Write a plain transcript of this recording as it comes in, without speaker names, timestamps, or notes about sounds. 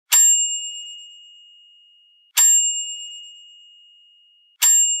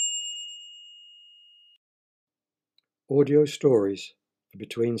Audio stories for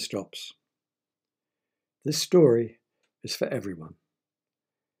between stops. This story is for everyone.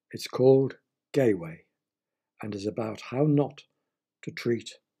 It's called Gayway and is about how not to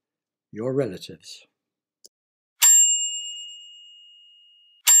treat your relatives.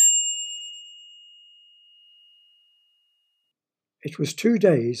 It was 2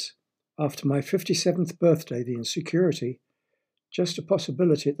 days after my 57th birthday the insecurity, just a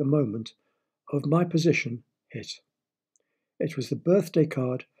possibility at the moment, of my position hit. It was the birthday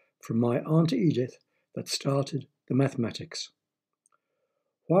card from my Aunt Edith that started the mathematics.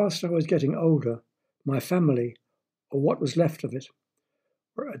 Whilst I was getting older, my family, or what was left of it,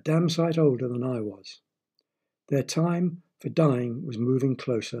 were a damn sight older than I was. Their time for dying was moving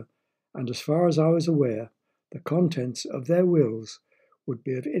closer, and as far as I was aware, the contents of their wills would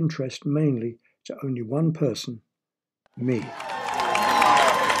be of interest mainly to only one person, me.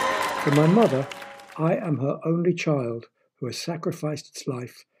 For my mother, I am her only child who has sacrificed its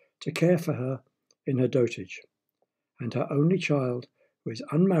life to care for her in her dotage, and her only child who is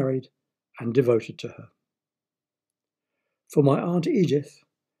unmarried and devoted to her. For my Aunt Edith,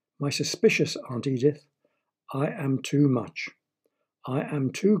 my suspicious Aunt Edith, I am too much. I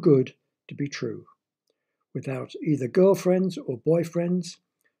am too good to be true. Without either girlfriends or boyfriends,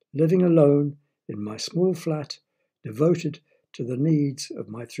 living alone in my small flat, devoted to the needs of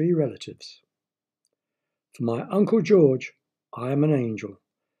my 3 relatives. For my Uncle George, I am an angel,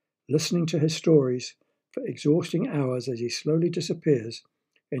 listening to his stories for exhausting hours as he slowly disappears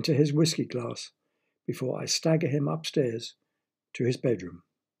into his whiskey glass before I stagger him upstairs to his bedroom.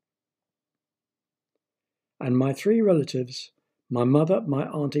 And my 3 relatives, my mother, my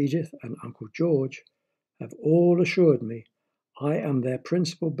Aunt Edith, and Uncle George, have all assured me I am their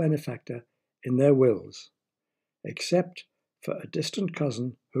principal benefactor in their wills, except for a distant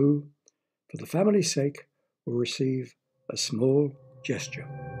cousin who, for the family's sake, will receive a small gesture.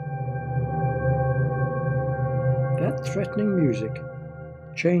 That threatening music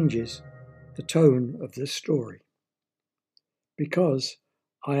changes the tone of this story. Because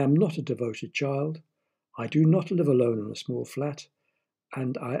I am not a devoted child, I do not live alone in a small flat,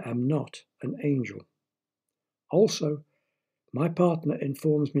 and I am not an angel. Also, my partner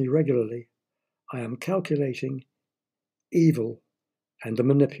informs me regularly I am calculating, evil, and a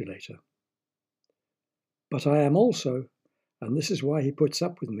manipulator. But I am also, and this is why he puts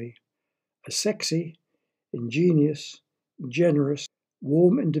up with me, a sexy, ingenious, generous,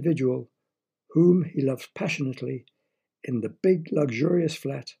 warm individual whom he loves passionately in the big, luxurious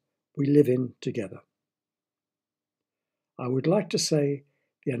flat we live in together. I would like to say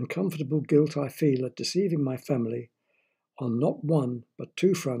the uncomfortable guilt I feel at deceiving my family on not one but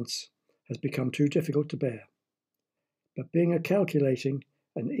 2 fronts has become too difficult to bear. But being a calculating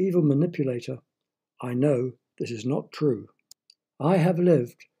and evil manipulator, I know this is not true. I have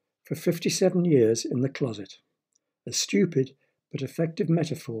lived for 57 years in the closet, a stupid but effective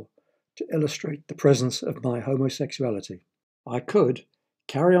metaphor to illustrate the presence of my homosexuality. I could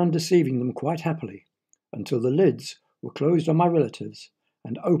carry on deceiving them quite happily until the lids were closed on my relatives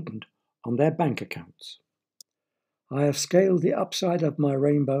and opened on their bank accounts. I have scaled the upside of my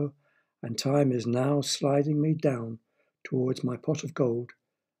rainbow, and time is now sliding me down towards my pot of gold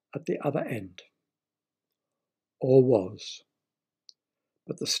at the other end. Or was.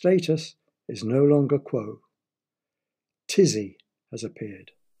 But the status is no longer quo. Tizzy has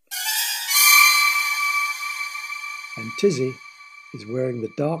appeared. And Tizzy is wearing the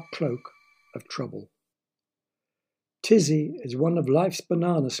dark cloak of trouble. Tizzy is one of life's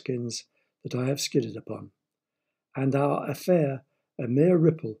banana skins that I have skidded upon, and our affair a mere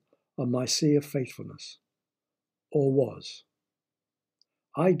ripple on my sea of faithfulness. Or was.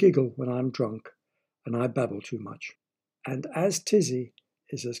 I giggle when I'm drunk, and I babble too much. And as Tizzy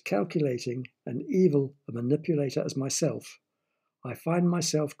is as calculating and evil a manipulator as myself, I find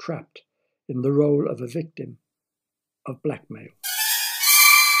myself trapped in the role of a victim of blackmail.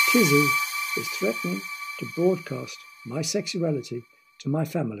 Tizzy is threatening to broadcast my sexuality to my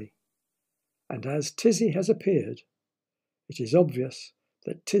family, and as Tizzy has appeared, it is obvious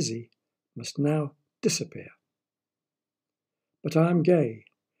that Tizzy must now disappear. But I am gay,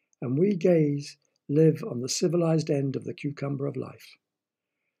 and we gays live on the civilized end of the cucumber of life.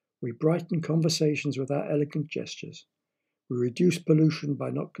 We brighten conversations with our elegant gestures. We reduce pollution by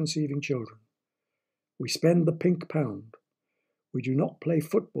not conceiving children. We spend the pink pound. We do not play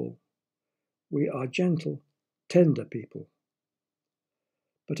football. We are gentle, tender people.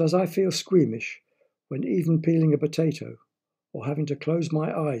 But as I feel squeamish when even peeling a potato, or having to close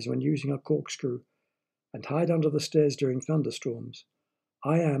my eyes when using a corkscrew, and hide under the stairs during thunderstorms,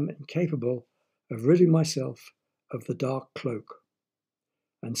 I am incapable of ridding myself of the dark cloak.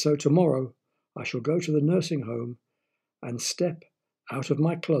 And so tomorrow I shall go to the nursing home and step out of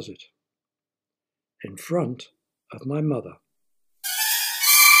my closet in front of my mother.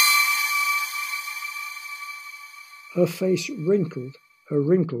 Her face wrinkled her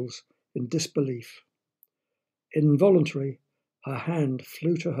wrinkles in disbelief. Involuntarily, her hand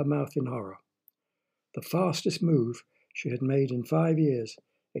flew to her mouth in horror, the fastest move she had made in 5 years,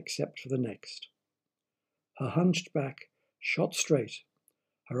 except for the next. Her hunched back shot straight,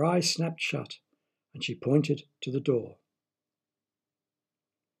 her eyes snapped shut, and she pointed to the door.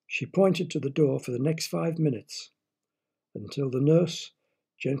 She pointed to the door for the next 5 minutes, until the nurse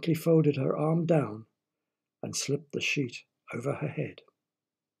gently folded her arm down and slipped the sheet over her head.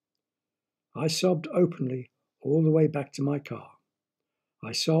 I sobbed openly all the way back to my car.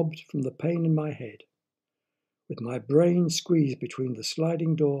 I sobbed from the pain in my head, with my brain squeezed between the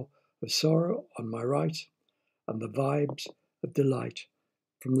sliding door of sorrow on my right and the vibes of delight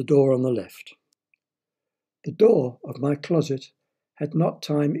from the door on the left. The door of my closet had not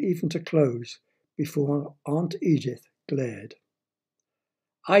time even to close before Aunt Edith glared.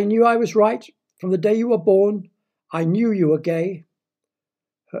 "I knew I was right from the day you were born. I knew you were gay."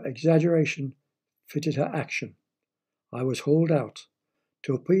 Her exaggeration fitted her action. I was hauled out,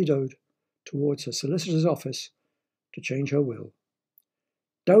 torpedoed towards her solicitor's office to change her will.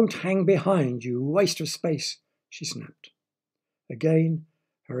 "Don't hang behind, you waste of space," she snapped. Again,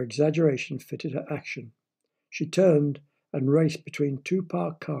 her exaggeration fitted her action. She turned and raced between 2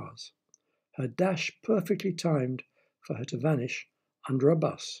 parked cars, her dash perfectly timed for her to vanish under a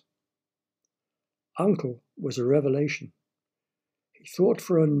bus. Uncle was a revelation. He thought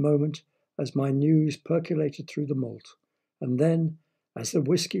for a moment as my news percolated through the malt, and then, as the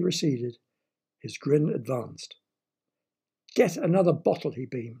whiskey receded, his grin advanced. "Get another bottle," he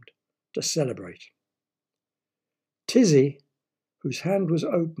beamed, "to celebrate." Tizzy, whose hand was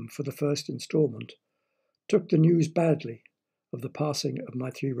open for the first instalment, took the news badly of the passing of my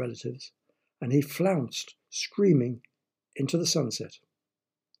 3 relatives, and he flounced, screaming, into the sunset.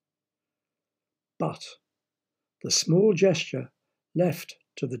 But the small gesture left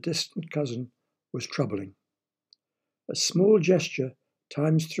to the distant cousin was troubling. A small gesture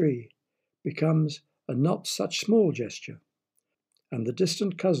times 3 becomes a not such small gesture, and the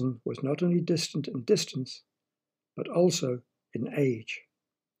distant cousin was not only distant in distance, but also in age.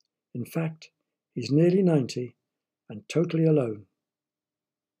 In fact, he's nearly 90 and totally alone.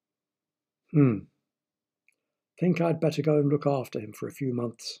 Think I'd better go and look after him for a few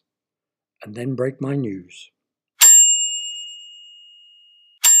months, and then break my news.